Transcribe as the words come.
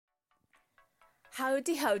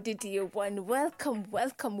Howdy, howdy, dear one. Welcome,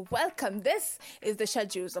 welcome, welcome. This is the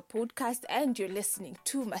Shajuza podcast, and you're listening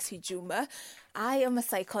to Masijuma. I am a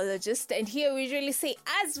psychologist, and here we really say,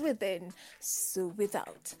 as within, so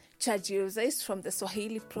without. Chajuza is from the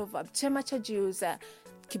Swahili proverb, Chema Chajuza,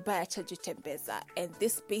 Kibaya Chajutembeza, and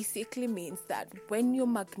this basically means that when your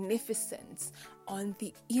magnificence on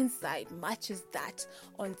the inside matches that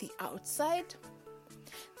on the outside,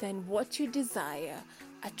 then what you desire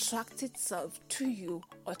attracts itself to you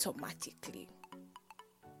automatically.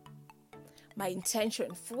 My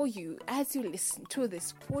intention for you as you listen to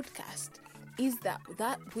this podcast is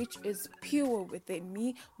that which is pure within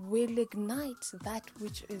me will ignite that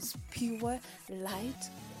which is pure light,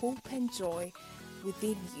 hope, and joy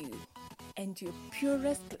within you, and your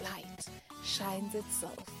purest light shines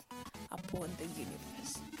itself upon the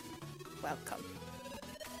universe. Welcome.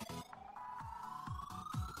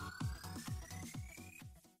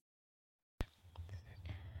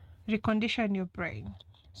 Recondition your brain.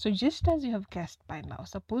 So, just as you have guessed by now,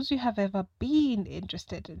 suppose you have ever been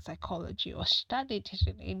interested in psychology or studied it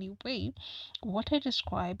in any way, what I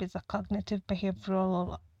describe is a cognitive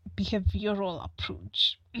behavioral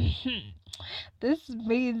approach. This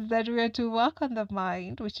means that we are to work on the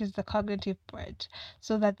mind, which is the cognitive part,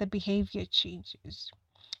 so that the behavior changes.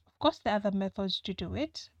 Of course, there are other methods to do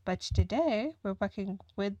it, but today we're working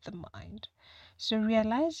with the mind. So,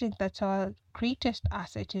 realizing that our greatest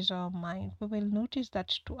asset is our mind, we will notice that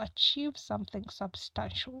to achieve something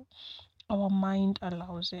substantial, our mind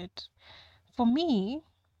allows it. For me,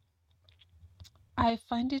 I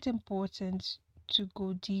find it important to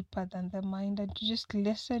go deeper than the mind and to just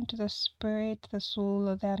listen to the spirit, the soul,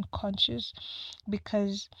 or the unconscious,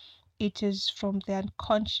 because it is from the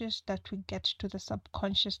unconscious that we get to the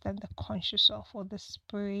subconscious, then the conscious self, or the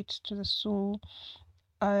spirit to the soul,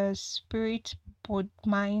 spirit,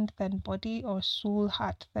 mind, then body, or soul,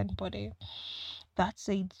 heart, then body. That's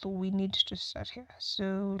it, so we need to start here.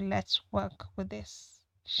 So let's work with this,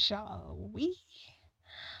 shall we?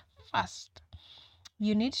 First,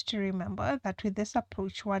 you need to remember that with this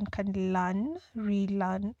approach, one can learn,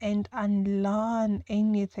 relearn, and unlearn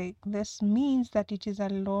anything. This means that it is a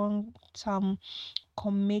long-term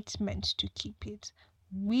commitment to keep it.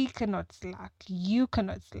 We cannot slack, you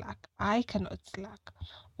cannot slack, I cannot slack.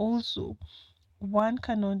 Also, one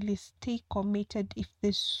can only stay committed if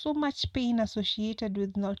there's so much pain associated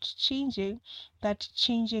with not changing that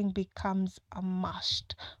changing becomes a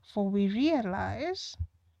must. For we realize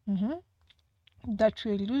that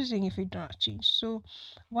we're losing if we do not change. So,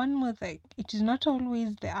 one more thing, it is not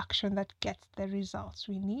always the action that gets the results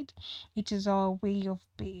we need, it is our way of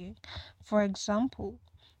being. For example,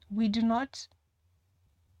 we do not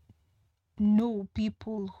know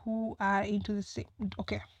people who are into the same.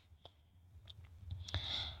 Okay.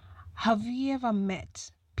 Have you ever met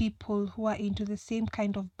people who are into the same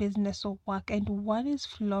kind of business or work, and one is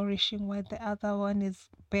flourishing while the other one is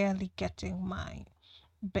barely getting by,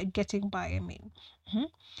 I mean.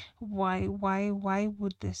 Why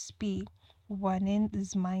would this be? One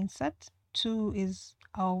is mindset, two is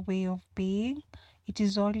our way of being. It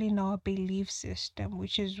is all in our belief system,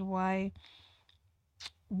 which is why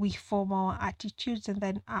we form our attitudes and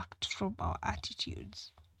then act from our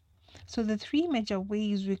attitudes. So the three major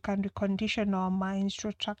ways we can recondition our minds to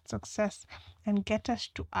attract success and get us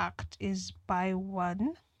to act is by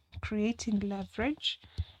one, creating leverage,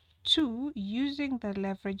 two, using the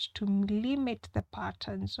leverage to limit the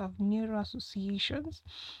patterns of neural associations,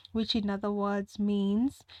 which in other words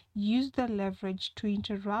means use the leverage to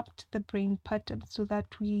interrupt the brain pattern so that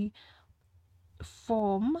we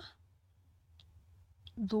form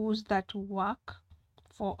those that work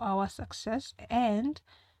for our success and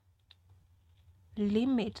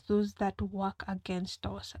limit those that work against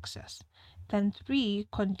our success. Then three,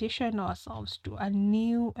 condition ourselves to a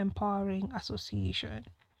new empowering association.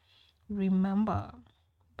 Remember,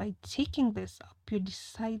 by taking this up, you're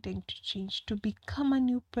deciding to change, to become a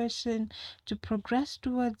new person, to progress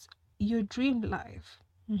towards your dream life.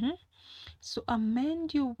 So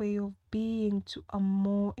amend your way of being to a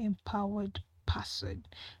more empowered person.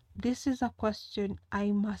 This is a question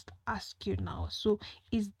I must ask you now. So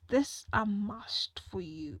is this a must for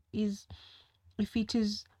you? If it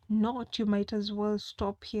is not, you might as well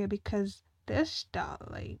stop here, because this,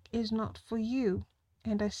 darling, is not for you.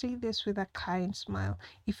 And I say this with a kind smile.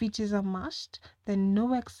 If it is a must, then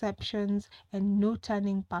no exceptions and no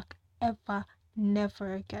turning back ever,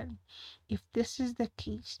 never again. If this is the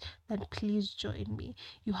case, then please join me.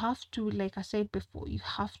 You have to, like I said before, you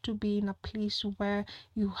have to be in a place where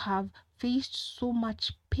you have faced so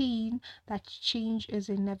much pain that change is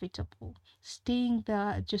inevitable. Staying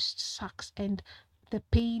there just sucks, and the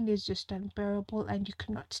pain is just unbearable, and you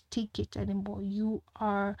cannot take it anymore. You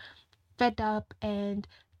are fed up and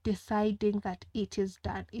deciding that it is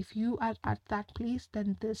done. If you are at that place,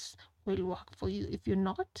 then this will work for you. If you're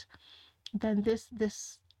not, then this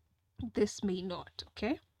may not.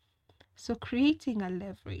 Okay, so creating a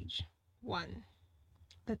leverage. One,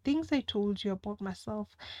 the things I told you about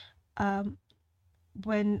myself, um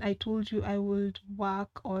when I told you I would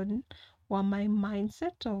work on my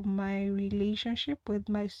mindset of my relationship with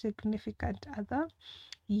my significant other.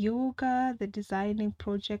 Yoga, the designing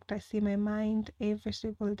project I see in my mind every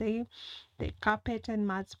single day, the carpet and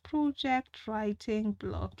mats project, writing,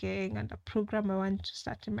 blogging, and a program I want to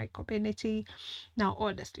start in my community. Now,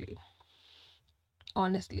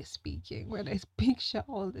 honestly speaking, when I picture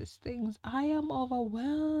all these things, I am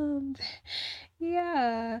overwhelmed.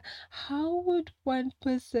 Yeah, how would one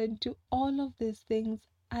person do all of these things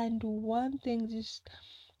and one thing just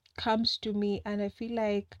comes to me and I feel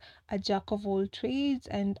like a jack of all trades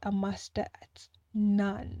and a master at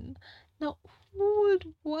none? Now, who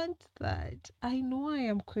would want that? I know I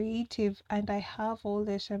am creative and I have all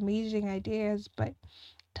these amazing ideas, but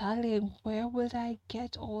darling, where will I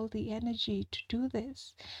get all the energy to do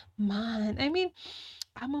this? Man, I mean,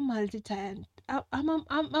 I'm a multi-talent. I'm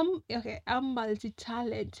okay. I'm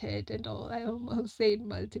multi-talented and all. I almost said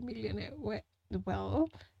multi-millionaire. Well,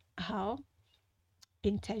 how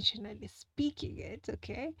intentionally speaking it,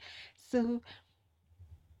 okay? So,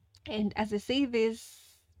 and as I say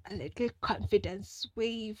this, a little confidence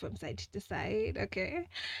sway from side to side, okay?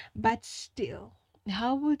 But still,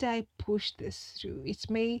 how would I push this through? It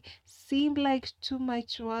may seem like too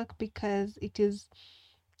much work because it is.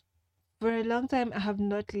 For a long time, I have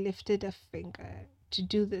not lifted a finger to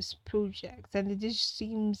do this project, and it just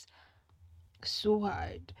seems so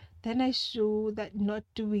hard. Then I saw that not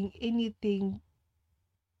doing anything,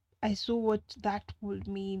 I saw what that would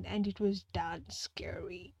mean, and it was damn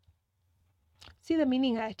scary. See the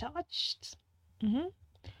meaning I touched? Hmm.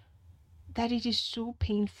 That it is so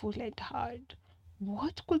painful and hard.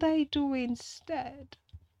 What could I do instead?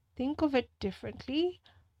 Think of it differently,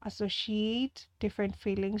 associate different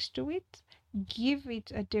feelings to it, give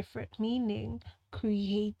it a different meaning,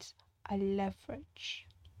 create a leverage.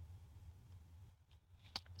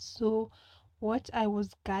 So, what I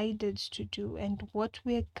was guided to do and what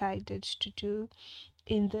we're guided to do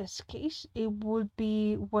in this case, it would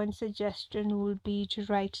be one suggestion would be to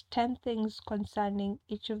write 10 things concerning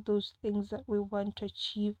each of those things that we want to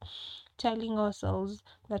achieve, telling ourselves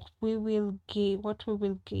that we will gain what we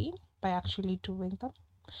will gain by actually doing them.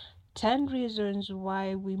 10 reasons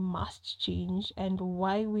why we must change and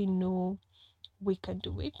why we know we can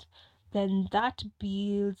do it, then that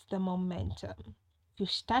builds the momentum. If you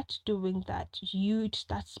start doing that, you it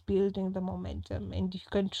starts building the momentum, and you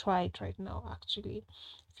can try it right now, actually,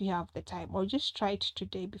 if you have the time, or just try it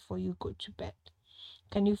today before you go to bed.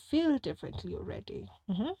 Can you feel differently already?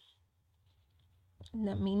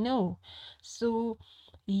 Let me know. So,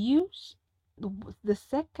 use the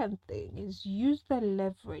second thing is use the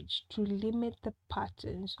leverage to limit the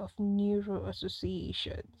patterns of neuro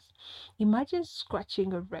associations. Imagine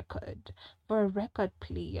scratching a record for a record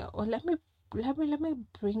player, or let me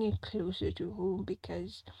bring it closer to home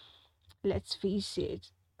because let's face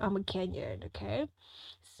it, I'm a Kenyan, okay?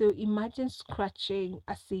 So imagine scratching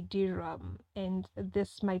a CD-ROM, and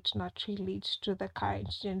this might not relate to the current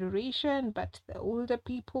generation, but the older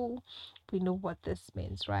people, we know what this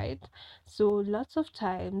means, right? So lots of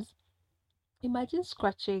times, imagine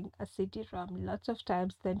scratching a CD-ROM lots of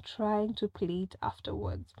times, then trying to play it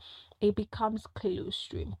afterwards. It becomes close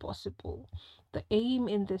to impossible. The aim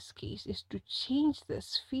in this case is to change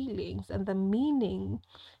these feelings and the meaning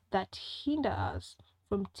that hinder us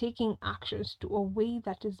from taking actions to a way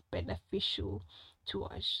that is beneficial to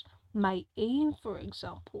us. My aim, for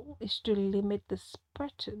example, is to limit the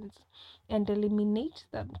patterns and eliminate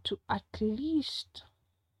them to at least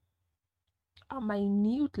a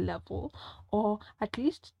minute level, or at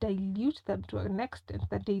least dilute them to an extent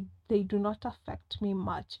that they do not affect me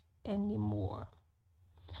much anymore.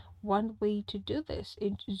 One way to do this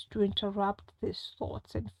is to interrupt these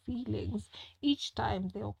thoughts and feelings each time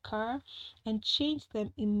they occur and change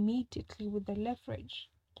them immediately with the leverage.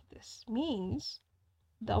 This means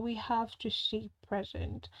that we have to stay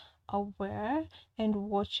present. aware and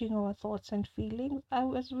watching our thoughts and feelings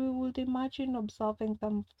as we would imagine observing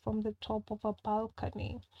them from the top of a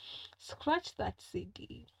balcony. Scratch that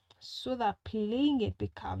CD so that playing it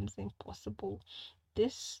becomes impossible.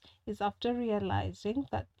 This is after realizing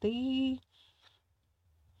that they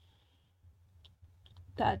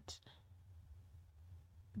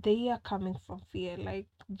are coming from fear, like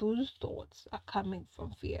those thoughts are coming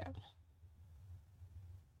from fear.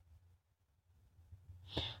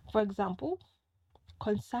 For example,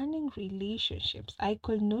 concerning relationships, I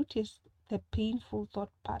could notice the painful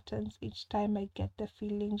thought patterns each time I get the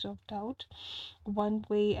feelings of doubt. One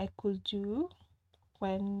way I could do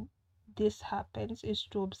when this happens is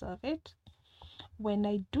to observe it. When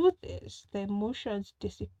I do this, the emotions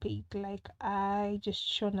dissipate, like I just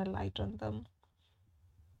shone a light on them.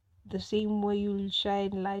 The same way you'll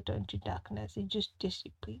shine light onto darkness, it just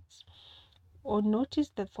dissipates. Or notice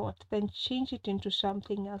the thought, then change it into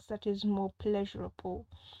something else that is more pleasurable,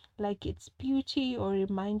 like its beauty, or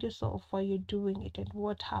remind yourself why you're doing it and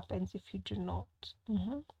what happens if you do not.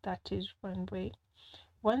 That is one way.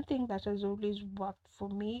 One thing that has always worked for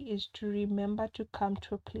me is to remember to come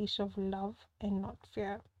to a place of love and not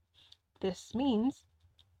fear. This means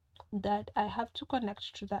that I have to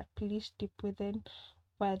connect to that place deep within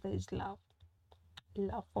where there is love.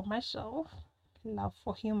 Love for myself, love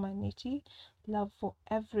for humanity, love for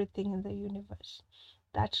everything in the universe.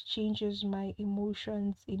 That changes my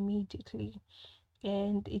emotions immediately,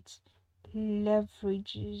 and it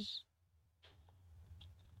leverages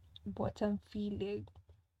what I'm feeling.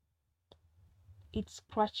 It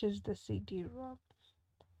scratches the CD-ROM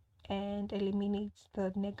and eliminates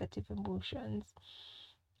the negative emotions.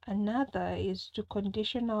 Another is to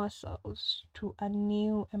condition ourselves to a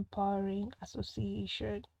new empowering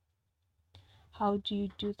association. How do you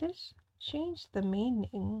do this? Change the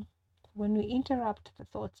meaning. When we interrupt the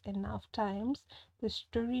thoughts enough times, the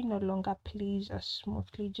story no longer plays as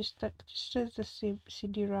smoothly, just as the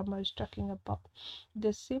CD-ROM I was talking about.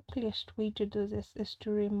 The simplest way to do this is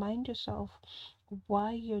to remind yourself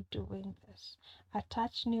why you're doing this.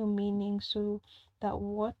 Attach new meaning so that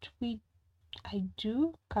what we I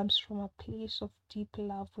do comes from a place of deep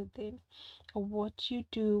love within. What we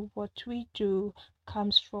do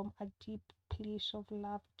comes from a deep place of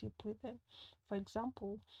love deep within. For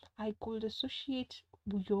example, I could associate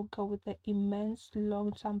yoga with the immense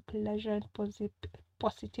long term pleasure and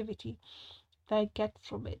positivity that I get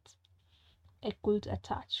from it. I could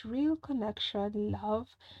attach real connection,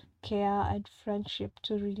 love, care, and friendship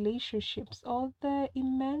to relationships, all the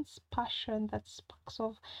immense passion that sparks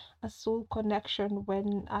of a soul connection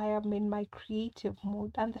when I am in my creative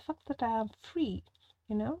mode, and the fact that I am free,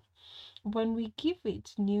 you know, when we give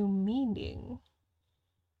it new meaning,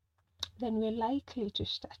 then we're likely to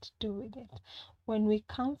start doing it. When we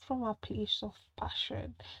come from a place of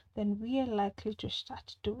passion, then we are likely to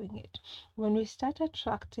start doing it. When we start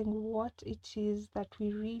attracting what it is that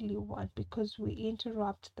we really want because we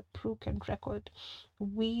interrupt the broken record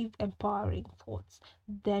with empowering thoughts,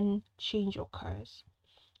 then change occurs.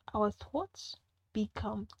 Our thoughts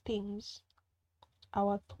become things.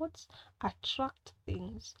 Our thoughts attract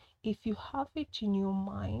things. If you have it in your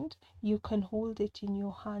mind, you can hold it in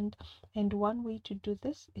your hand. And one way to do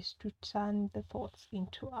this is to turn the thoughts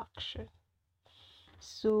into action.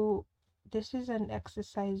 So, this is an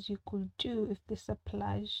exercise you could do if this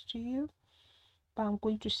applies to you. But I'm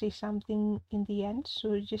going to say something in the end,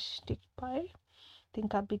 so just stick by. I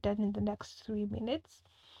think I'll be done in the next 3 minutes.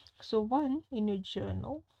 So, one, in your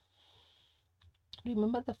journal,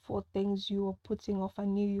 remember the 4 things you were putting off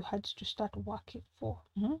and knew you had to start working for.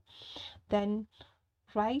 Then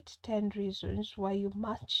write 10 reasons why you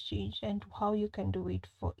must change and how you can do it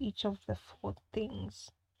for each of the 4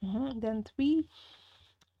 things. Then, three,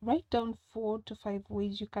 write down 4 to 5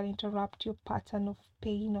 ways you can interrupt your pattern of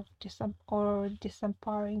pain of or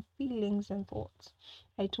disempowering feelings and thoughts.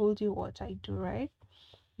 I told you what I do, right?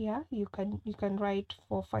 Yeah, you can write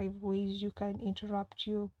 4 5 ways you can interrupt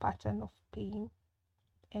your pattern of pain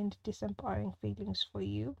and disempowering feelings for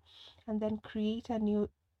you, and then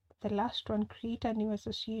the last one, create a new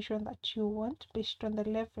association that you want based on the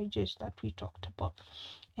leverages that we talked about,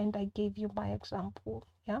 and I gave you my example.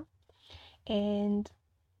 Yeah. And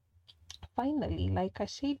finally, like I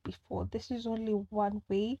said before, this is only one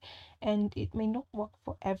way and it may not work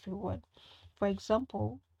for everyone. For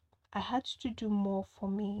example, I had to do more for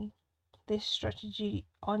me. This strategy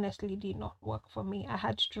honestly did not work for me. I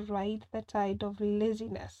had to ride the tide of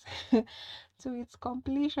laziness to its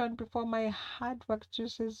completion before my hard work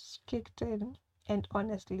juices kicked in. And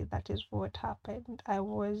honestly, that is what happened. I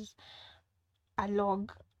was a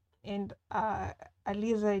log. and a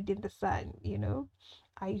lizard in the sun,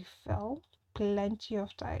 I fell plenty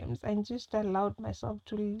of times and just allowed myself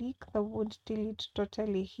to lick the wound till it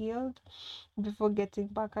totally healed before getting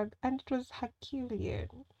back up. And it was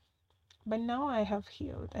Herculean. But now I have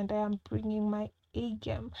healed and I am bringing my A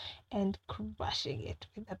game and crushing it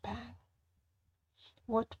with a bang.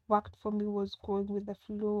 What worked for me was going with the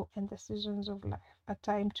flow and the seasons of life, a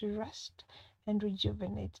time to rest and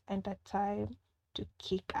rejuvenate, and a time to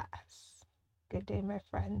kick ass. Good day, my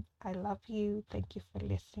friend. I love you. Thank you for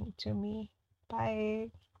listening to me.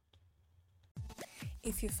 Bye.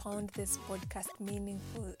 If you found this podcast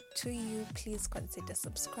meaningful to you, please consider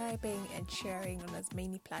subscribing and sharing on as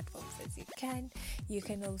many platforms as you can. You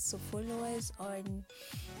can also follow us on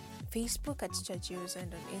Facebook at Chajuza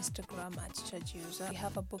and on Instagram at Chajuza. We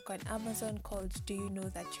have a book on Amazon called Do You Know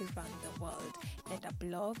That You Run the World, and a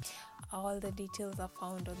blog. All the details are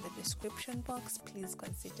found on the description box. Please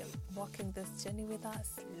consider walking this journey with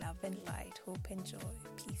us. Love and light. Hope and joy.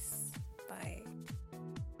 Peace. Bye.